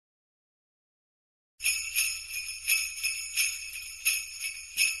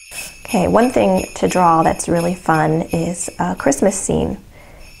Okay, one thing to draw that's really fun is a Christmas scene.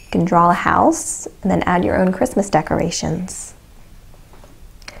 You can draw a house and then add your own Christmas decorations.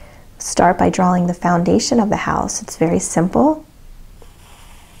 Start by drawing the foundation of the house. It's very simple.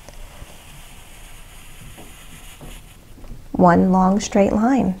 One long straight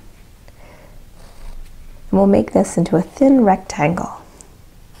line. And we'll make this into a thin rectangle.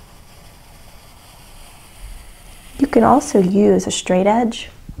 You can also use a straight edge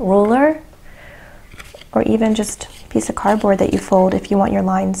ruler or even just a piece of cardboard that you fold if you want your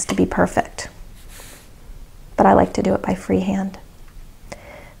lines to be perfect. But I like to do it by freehand.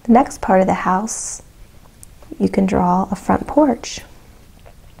 The next part of the house, you can draw a front porch.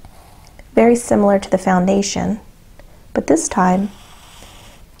 Very similar to the foundation, but this time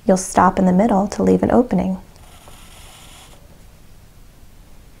you'll stop in the middle to leave an opening.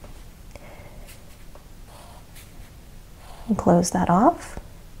 And close that off.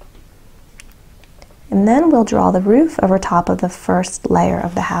 And then we'll draw the roof over top of the first layer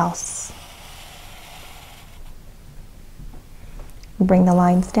of the house. Bring the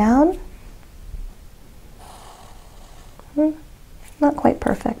lines down. Not quite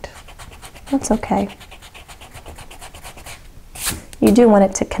perfect. That's okay. You do want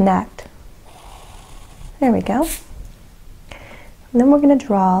it to connect. There we go. And then we're going to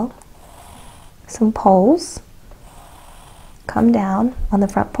draw some poles. Come down on the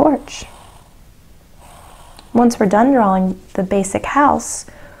front porch. Once we're done drawing the basic house,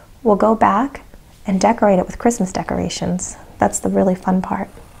 we'll go back and decorate it with Christmas decorations. That's the really fun part.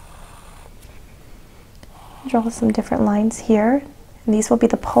 Draw some different lines here, and these will be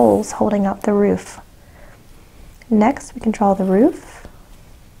the poles holding up the roof. Next, we can draw the roof.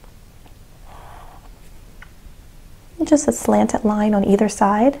 Just a slanted line on either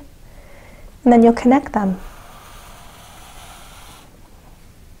side, and then you'll connect them.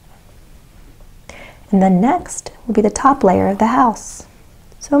 And then next will be the top layer of the house.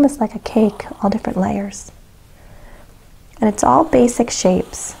 It's almost like a cake, all different layers. And it's all basic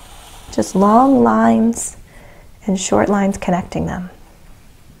shapes, just long lines and short lines connecting them.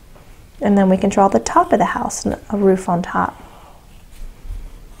 And then we can draw the top of the house and a roof on top.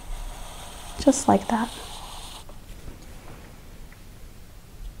 Just like that.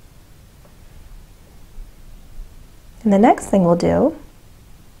 And the next thing we'll do,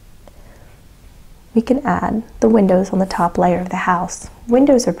 we can add the windows on the top layer of the house.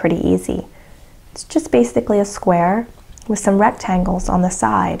 Windows are pretty easy. It's just basically a square with some rectangles on the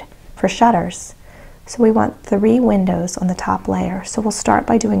side for shutters. So we want 3 windows on the top layer. So we'll start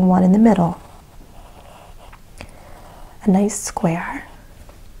by doing one in the middle. A nice square.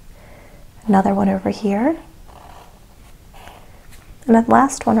 Another one over here. And the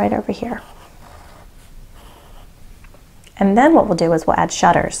last one right over here. And then what we'll do is we'll add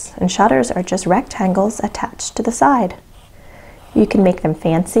shutters. And shutters are just rectangles attached to the side. You can make them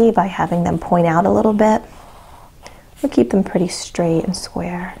fancy by having them point out a little bit. We'll keep them pretty straight and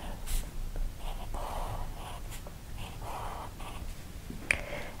square.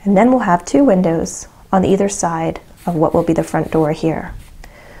 And then we'll have 2 windows on either side of what will be the front door here.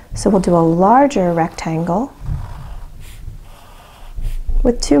 So we'll do a larger rectangle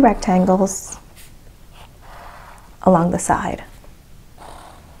with 2 rectangles along the side.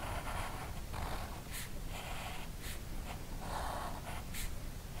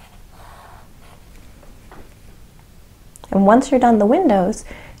 And once you're done the windows,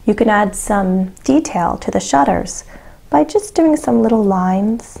 you can add some detail to the shutters by just doing some little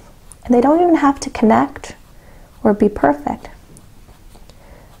lines, and they don't even have to connect or be perfect.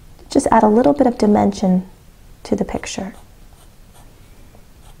 Just add a little bit of dimension to the picture.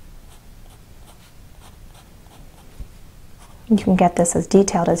 You can get this as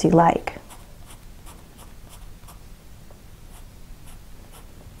detailed as you like.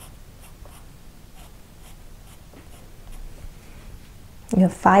 You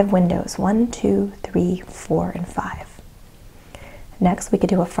have 5 windows, 1, 2, 3, 4, and 5. Next, we could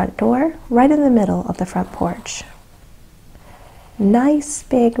do a front door right in the middle of the front porch. Nice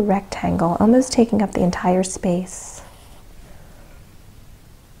big rectangle, almost taking up the entire space.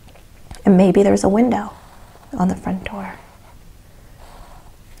 And maybe there's a window on the front door.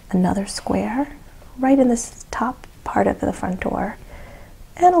 Another square right in this top part of the front door,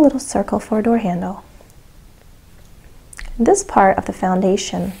 and a little circle for a door handle. This part of the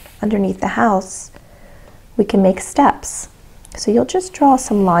foundation underneath the house, we can make steps. So you'll just draw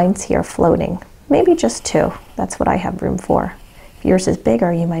some lines here floating, maybe just 2. That's what I have room for. If yours is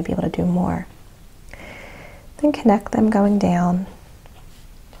bigger, you might be able to do more. Then connect them going down,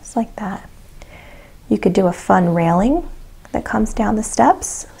 just like that. You could do a fun railing that comes down the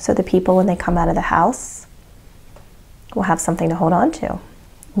steps, so the people, when they come out of the house, will have something to hold on to.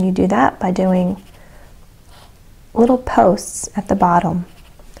 And you do that by doing little posts at the bottom.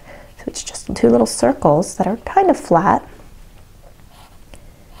 So it's just 2 little circles that are kind of flat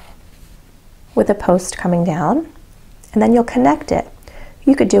with a post coming down, and then you'll connect it.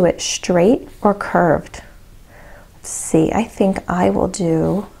 You could do it straight or curved. Let's see, I think I will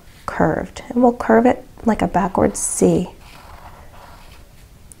do curved, and we'll curve it like a backwards C.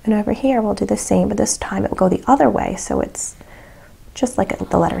 And over here we'll do the same, but this time it will go the other way, so it's just like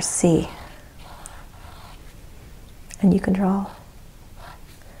the letter C. And you can draw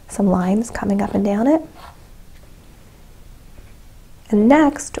some lines coming up and down it. And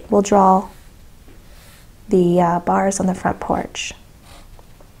next we'll draw the bars on the front porch.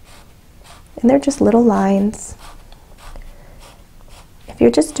 And they're just little lines. If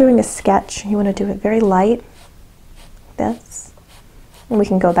you're just doing a sketch, you want to do it very light, like this. And we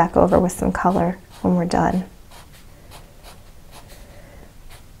can go back over with some color when we're done.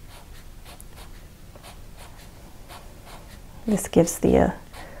 This gives the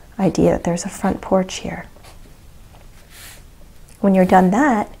idea that there's a front porch here. When you're done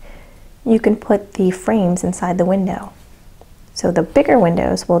that, you can put the frames inside the window. So the bigger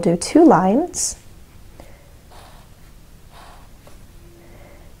windows will do 2 lines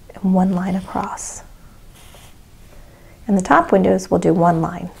and 1 line across. And the top windows will do 1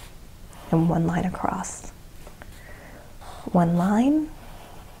 line and 1 line across. 1 line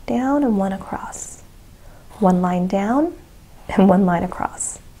down and 1 across. 1 line down and 1 line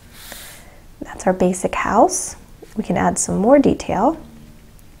across. That's our basic house. We can add some more detail.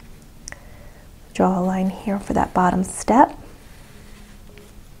 Draw a line here for that bottom step.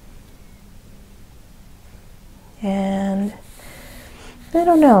 And I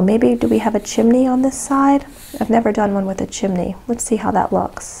don't know, maybe do we have a chimney on this side? I've never done one with a chimney. Let's see how that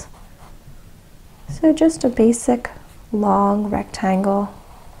looks. So just a basic long rectangle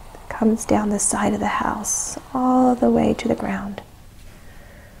that comes down the side of the house all the way to the ground.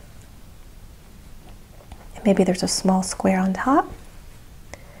 And maybe there's a small square on top.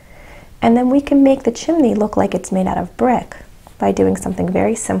 And then we can make the chimney look like it's made out of brick by doing something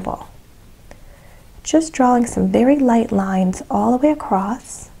very simple. Just drawing some very light lines all the way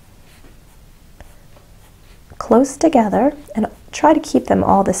across, close together, and try to keep them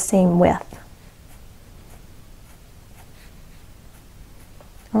all the same width.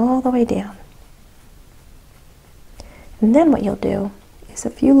 All the way down. And then what you'll do is a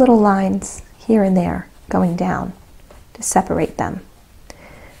few little lines here and there going down to separate them,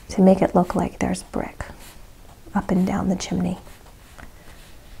 to make it look like there's brick up and down the chimney.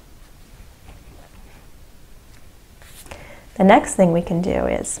 The next thing we can do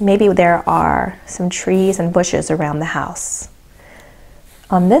is maybe there are some trees and bushes around the house.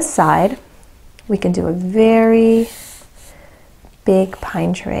 On this side, we can do a very big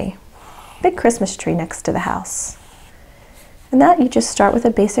pine tree, big Christmas tree next to the house. And that you just start with a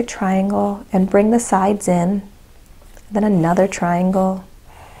basic triangle and bring the sides in, then another triangle.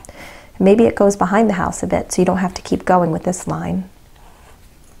 Maybe it goes behind the house a bit, so you don't have to keep going with this line.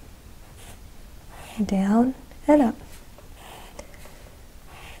 Down and up.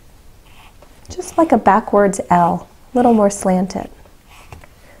 Just like a backwards L, a little more slanted.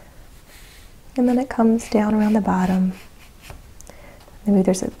 And then it comes down around the bottom. Maybe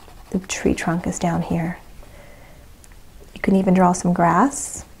there's the tree trunk is down here. You can even draw some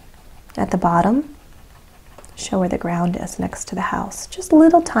grass at the bottom. Show where the ground is next to the house. Just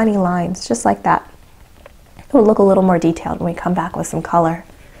little tiny lines, just like that. It will look a little more detailed when we come back with some color.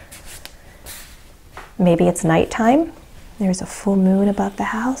 Maybe it's nighttime. There's a full moon above the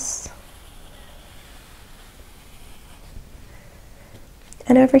house.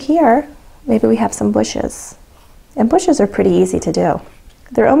 And over here, maybe we have some bushes. And bushes are pretty easy to do.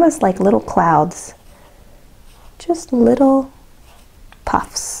 They're almost like little clouds. Just little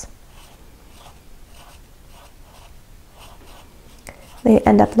puffs. They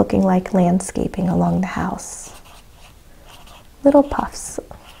end up looking like landscaping along the house. Little puffs,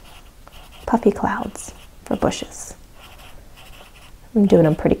 puffy clouds for bushes. I'm doing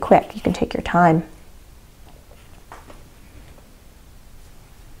them pretty quick. You can take your time.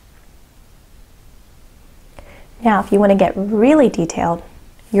 Now, if you want to get really detailed,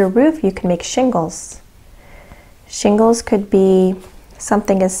 your roof, you can make shingles. Shingles could be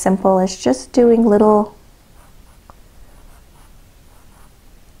something as simple as just doing little,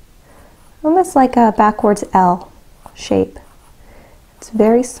 almost like a backwards L shape. It's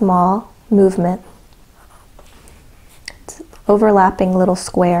very small movement. It's overlapping little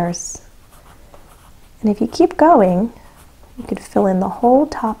squares. And if you keep going, You could fill in the whole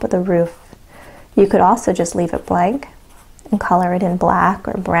top of the roof. You could also just leave it blank and color it in black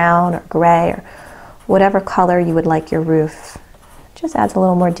or brown or gray or whatever color you would like your roof. Just adds a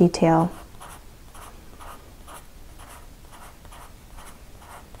little more detail.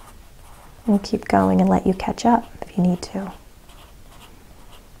 And keep going and let you catch up if you need to.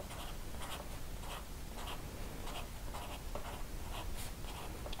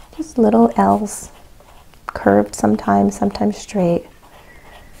 Just little L's, curved sometimes, sometimes straight.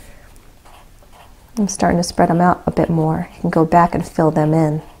 I'm starting to spread them out a bit more. You can go back and fill them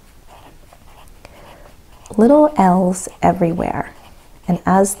in. Little L's everywhere. And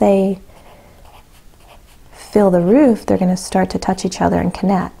as they fill the roof, they're going to start to touch each other and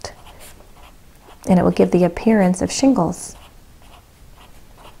connect. And it will give the appearance of shingles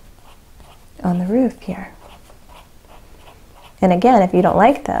on the roof here. And again, if you don't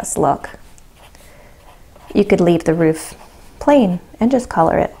like this look, you could leave the roof plain and just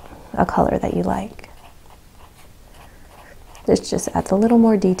color it a color that you like. This just adds a little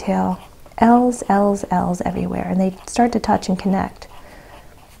more detail. L's, L's, L's everywhere, and they start to touch and connect.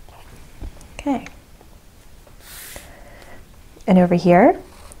 Okay. And over here,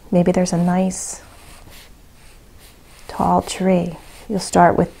 maybe there's a nice tall tree. You'll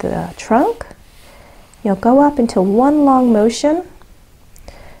start with the trunk. You'll go up into one long motion.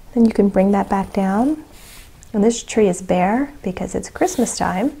 Then you can bring that back down. And this tree is bare because it's Christmas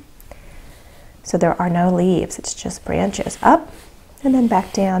time. So there are no leaves. It's just branches up and then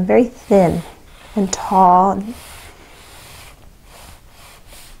back down. Very thin and tall.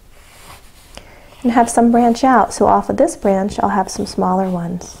 And have some branch out. So off of this branch, I'll have some smaller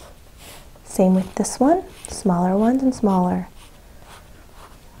ones. Same with this one. Smaller ones and smaller.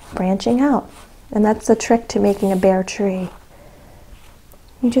 Branching out. And that's the trick to making a bare tree.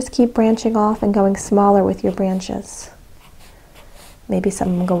 You just keep branching off and going smaller with your branches. Maybe some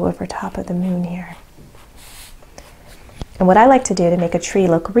of them go over top of the moon here. And what I like to do to make a tree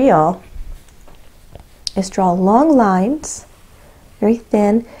look real is draw long lines, very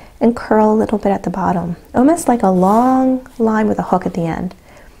thin, and curl a little bit at the bottom. Almost like a long line with a hook at the end.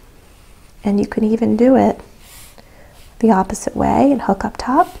 And you can even do it the opposite way and hook up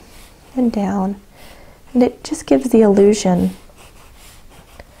top and down. And it just gives the illusion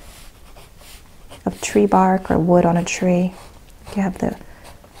of tree bark or wood on a tree. You have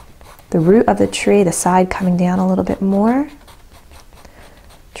the root of the tree, the side coming down a little bit more.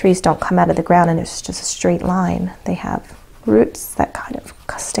 Trees don't come out of the ground and it's just a straight line. They have roots that kind of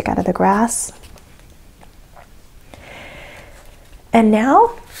stick out of the grass. And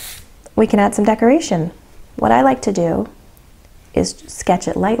now we can add some decoration. What I like to do is sketch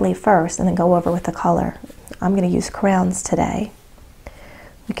it lightly first and then go over with the color. I'm going to use crayons today.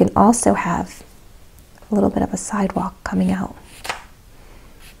 We can also have a little bit of a sidewalk coming out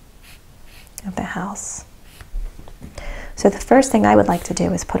of the house. So the first thing I would like to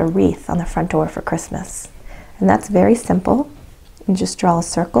do is put a wreath on the front door for Christmas. And that's very simple. You just draw a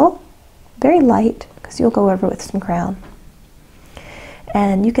circle, very light, because you'll go over it with some crayon.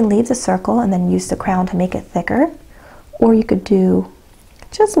 And you can leave the circle and then use the crayon to make it thicker. Or you could do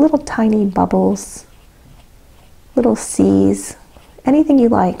just little tiny bubbles, little C's, anything you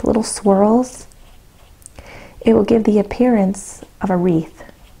like, little swirls. It will give the appearance of a wreath.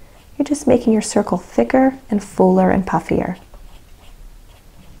 You're just making your circle thicker and fuller and puffier.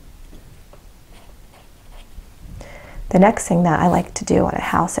 The next thing that I like to do on a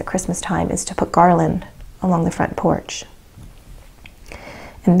house at Christmas time is to put garland along the front porch.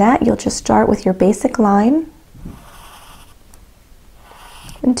 And that you'll just start with your basic line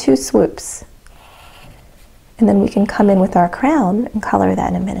and 2 swoops. And then we can come in with our crown and color that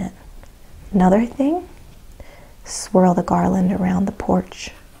in a minute. Another thing, swirl the garland around the porch.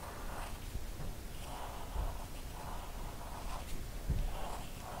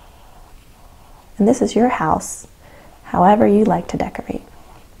 And this is your house, however you like to decorate.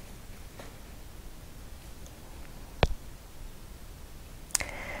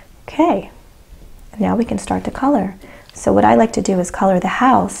 Okay, now we can start to color. So what I like to do is color the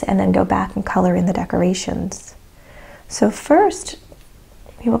house and then go back and color in the decorations. So first,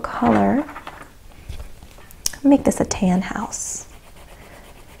 we will color, make this a tan house.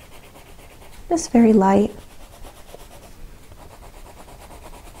 Just very light.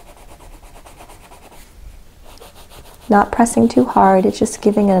 Not pressing too hard, it's just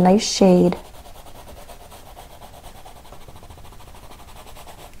giving it a nice shade.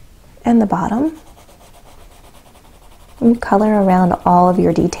 And the bottom. And color around all of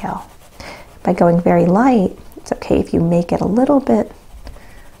your detail. By going very light, it's okay if you make it a little bit,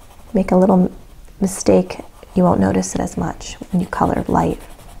 make a little mistake you won't notice it as much when you color light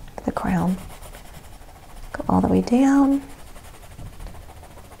for the crown. Go all the way down.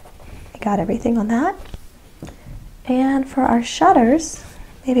 I got everything on that. And for our shutters,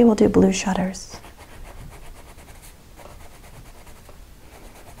 maybe we'll do blue shutters.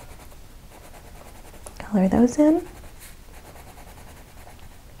 Color those in.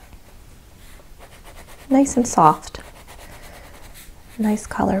 Nice and soft. Nice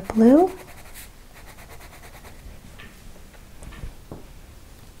color blue.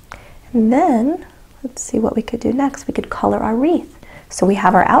 And then, let's see what we could do next. We could color our wreath. So we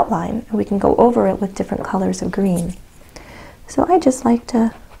have our outline, and we can go over it with different colors of green. So I just like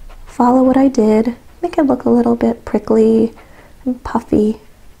to follow what I did, make it look a little bit prickly and puffy.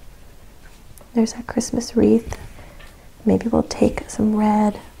 There's our Christmas wreath. Maybe we'll take some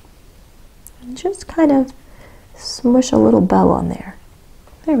red and just kind of smush a little bow on there.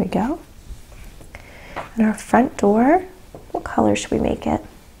 There we go. And our front door, what color should we make it?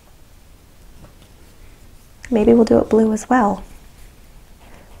 Maybe we'll do it blue as well.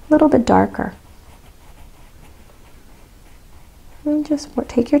 A little bit darker. And just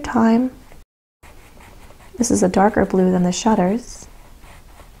take your time. This is a darker blue than the shutters.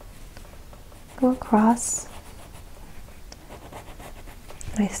 Go across.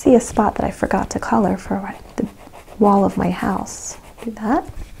 And I see a spot that I forgot to color for the wall of my house. Do that.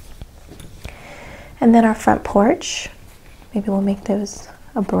 And then our front porch. Maybe we'll make those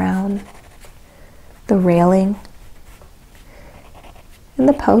a brown. The railing. And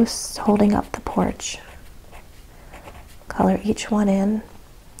the posts holding up the porch. Color each one in.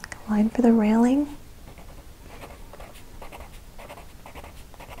 Line for the railing.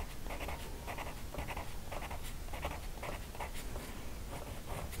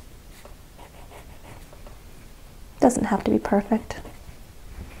 Doesn't have to be perfect.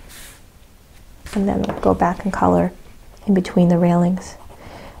 And then we'll go back and color in between the railings.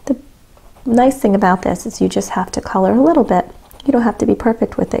 The nice thing about this is you just have to color a little bit. You don't have to be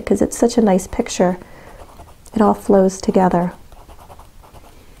perfect with it because it's such a nice picture. It all flows together.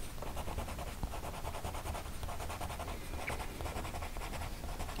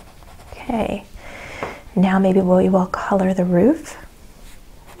 Okay, now maybe we will color the roof.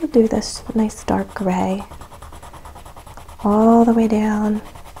 We'll do this nice dark gray all the way down.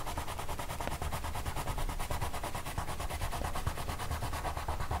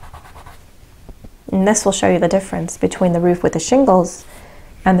 And this will show you the difference between the roof with the shingles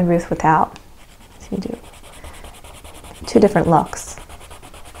and the roof without. So you do two different looks.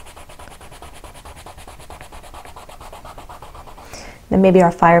 Then maybe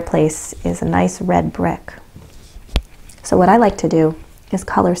our fireplace is a nice red brick. So what I like to do is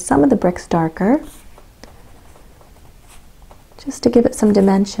color some of the bricks darker, just to give it some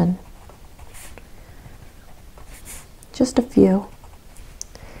dimension. Just a few.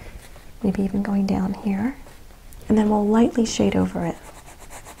 Maybe even going down here. And then we'll lightly shade over it.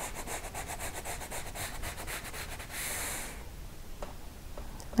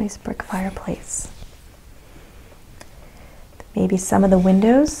 Nice brick fireplace. Maybe some of the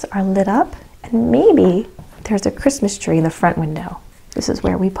windows are lit up, and maybe there's a Christmas tree in the front window. This is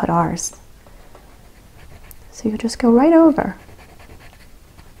where we put ours. So you just go right over.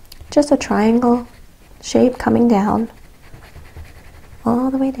 Just a triangle shape coming down,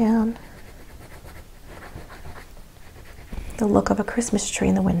 all the way down. The look of a Christmas tree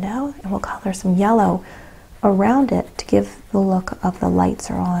in the window, and we'll color some yellow around it to give the look of the lights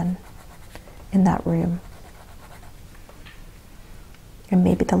are on in that room. And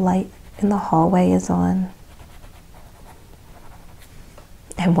maybe the light in the hallway is on,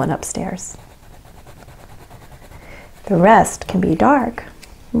 and one upstairs. The rest can be dark.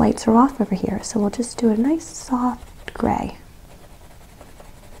 Lights are off over here, so we'll just do a nice soft gray.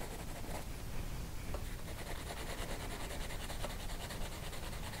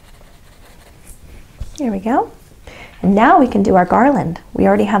 Here we go. And now we can do our garland. We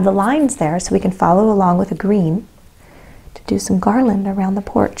already have the lines there, so we can follow along with a green to do some garland around the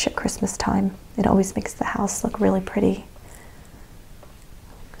porch at Christmas time. It always makes the house look really pretty.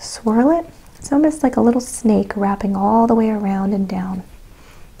 Swirl it. It's almost like a little snake wrapping all the way around and down.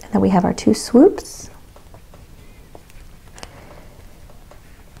 And then we have our two swoops.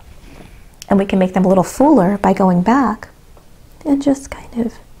 And we can make them a little fuller by going back and just kind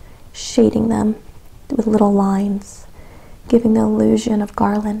of shading them with little lines, giving the illusion of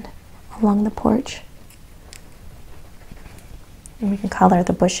garland along the porch. And we can color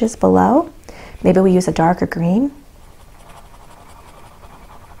the bushes below. Maybe we use a darker green.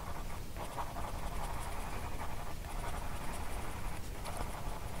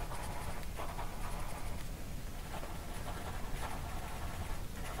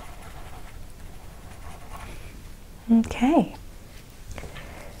 Okay.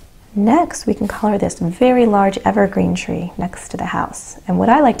 Next, we can color this very large evergreen tree next to the house. And what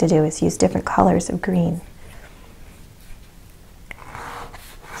I like to do is use different colors of green.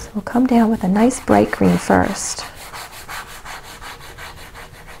 So we'll come down with a nice bright green first.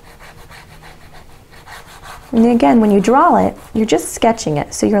 And again, when you draw it, you're just sketching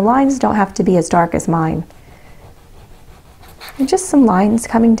it, so your lines don't have to be as dark as mine. And just some lines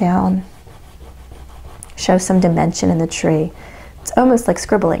coming down. Show some dimension in the tree. It's almost like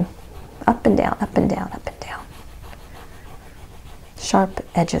scribbling. Up and down, up and down, up and down. Sharp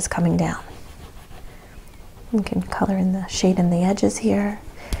edges coming down. You can color in the shade in the edges here.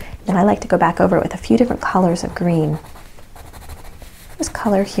 Then I like to go back over it with a few different colors of green. Just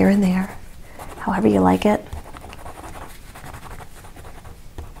color here and there, however you like it.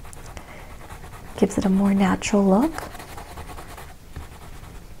 Gives it a more natural look.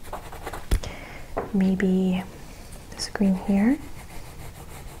 Maybe this green here.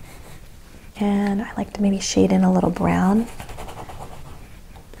 And I like to maybe shade in a little brown.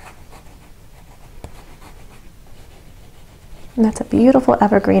 And that's a beautiful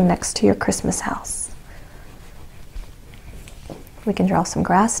evergreen next to your Christmas house. We can draw some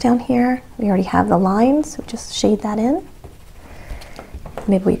grass down here. We already have the lines, so just shade that in.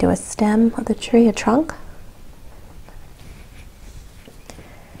 Maybe we do a stem of the tree, a trunk.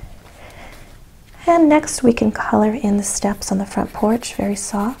 And next we can color in the steps on the front porch, very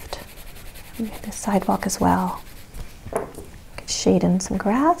soft. The sidewalk as well. Shade in some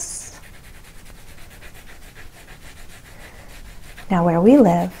grass. Now where we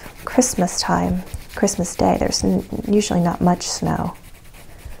live, Christmas time, Christmas Day, there's usually not much snow.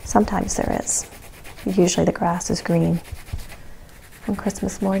 Sometimes there is. Usually the grass is green on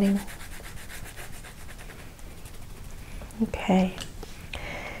Christmas morning. Okay.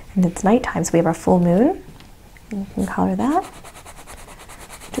 And it's nighttime, so we have our full moon. You can color that.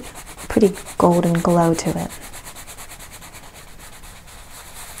 Pretty golden glow to it.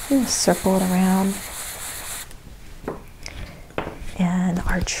 Just circle it around. And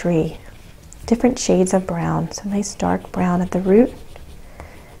our tree. Different shades of brown. So nice dark brown at the root.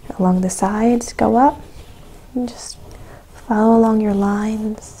 Along the sides, go up. And just follow along your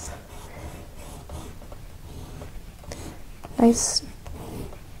lines. Nice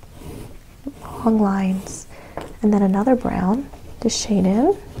long lines. And then another brown to shade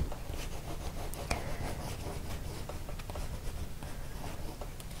in.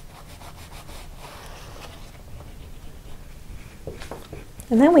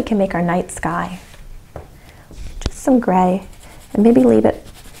 And then we can make our night sky. Just some gray, and maybe leave it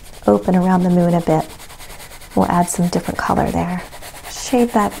open around the moon a bit. We'll add some different color there. Shade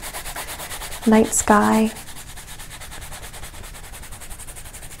that night sky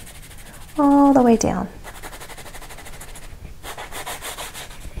all the way down.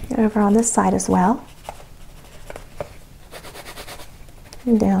 Over on this side as well.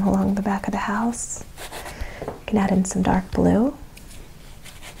 And down along the back of the house. You can add in some dark blue.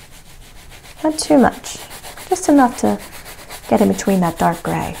 Not too much, just enough to get in between that dark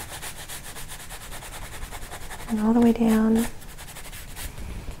gray. And all the way down.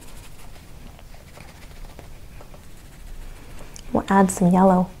 We'll add some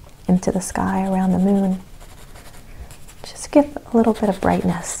yellow into the sky around the moon. Just give a little bit of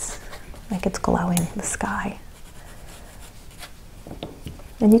brightness, like it's glowing the sky.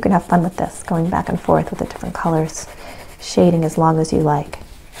 And you can have fun with this, going back and forth with the different colors, shading as long as you like.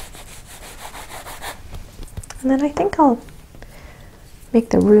 And then I think I'll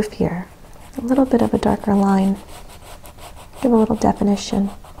make the roof here a little bit of a darker line. Give a little definition.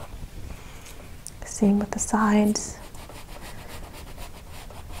 Same with the sides.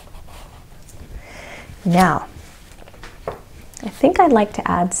 Now, I think I'd like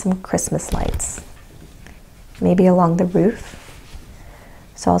to add some Christmas lights. Maybe along the roof.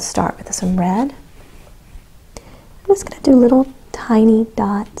 So I'll start with some red. I'm just going to do little tiny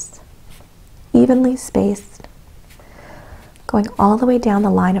dots, evenly spaced, going all the way down the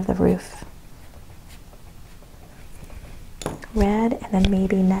line of the roof. Red, and then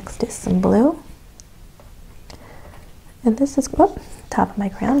maybe next is some blue. And this is, whoop, top of my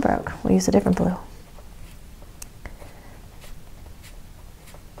crayon broke. We'll use a different blue.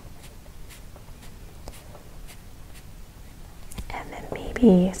 And then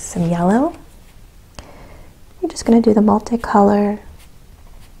maybe some yellow. You're just going to do the multicolor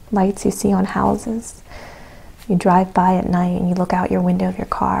lights you see on houses. You drive by at night and you look out your window of your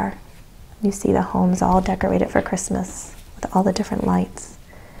car. You see the homes all decorated for Christmas with all the different lights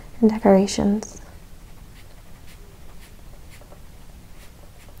and decorations.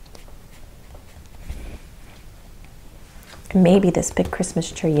 Maybe this big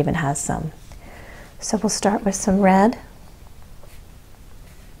Christmas tree even has some. So we'll start with some red.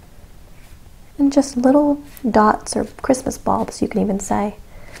 And just little dots or Christmas bulbs, you can even say,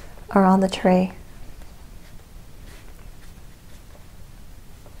 are on the tree.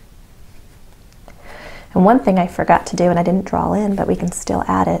 And one thing I forgot to do, and I didn't draw in, but we can still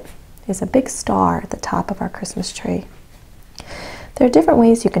add it, is a big star at the top of our Christmas tree. There are different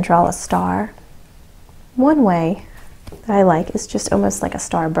ways you can draw a star. One way that I like is just almost like a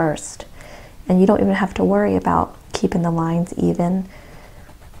star burst. And you don't even have to worry about keeping the lines even.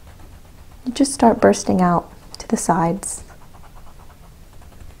 You just start bursting out to the sides.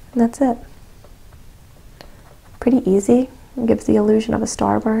 And that's it. Pretty easy. It gives the illusion of a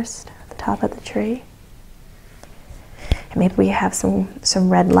starburst at the top of the tree. And maybe we have some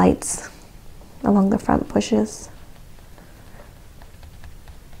red lights along the front bushes.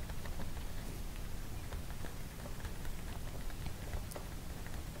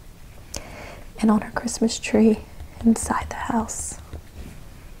 And on our Christmas tree inside the house.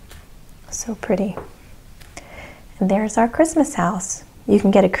 So pretty. And there's our Christmas house. You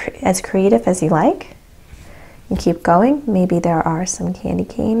can get as creative as you like and keep going. Maybe there are some candy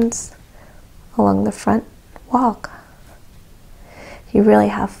canes along the front walk. You really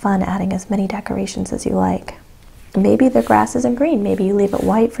have fun adding as many decorations as you like. Maybe the grass isn't green. Maybe you leave it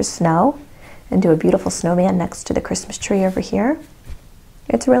white for snow and do a beautiful snowman next to the Christmas tree over here.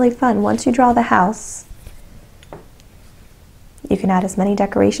 It's really fun. Once you draw the house, you can add as many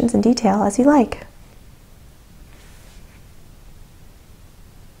decorations and detail as you like.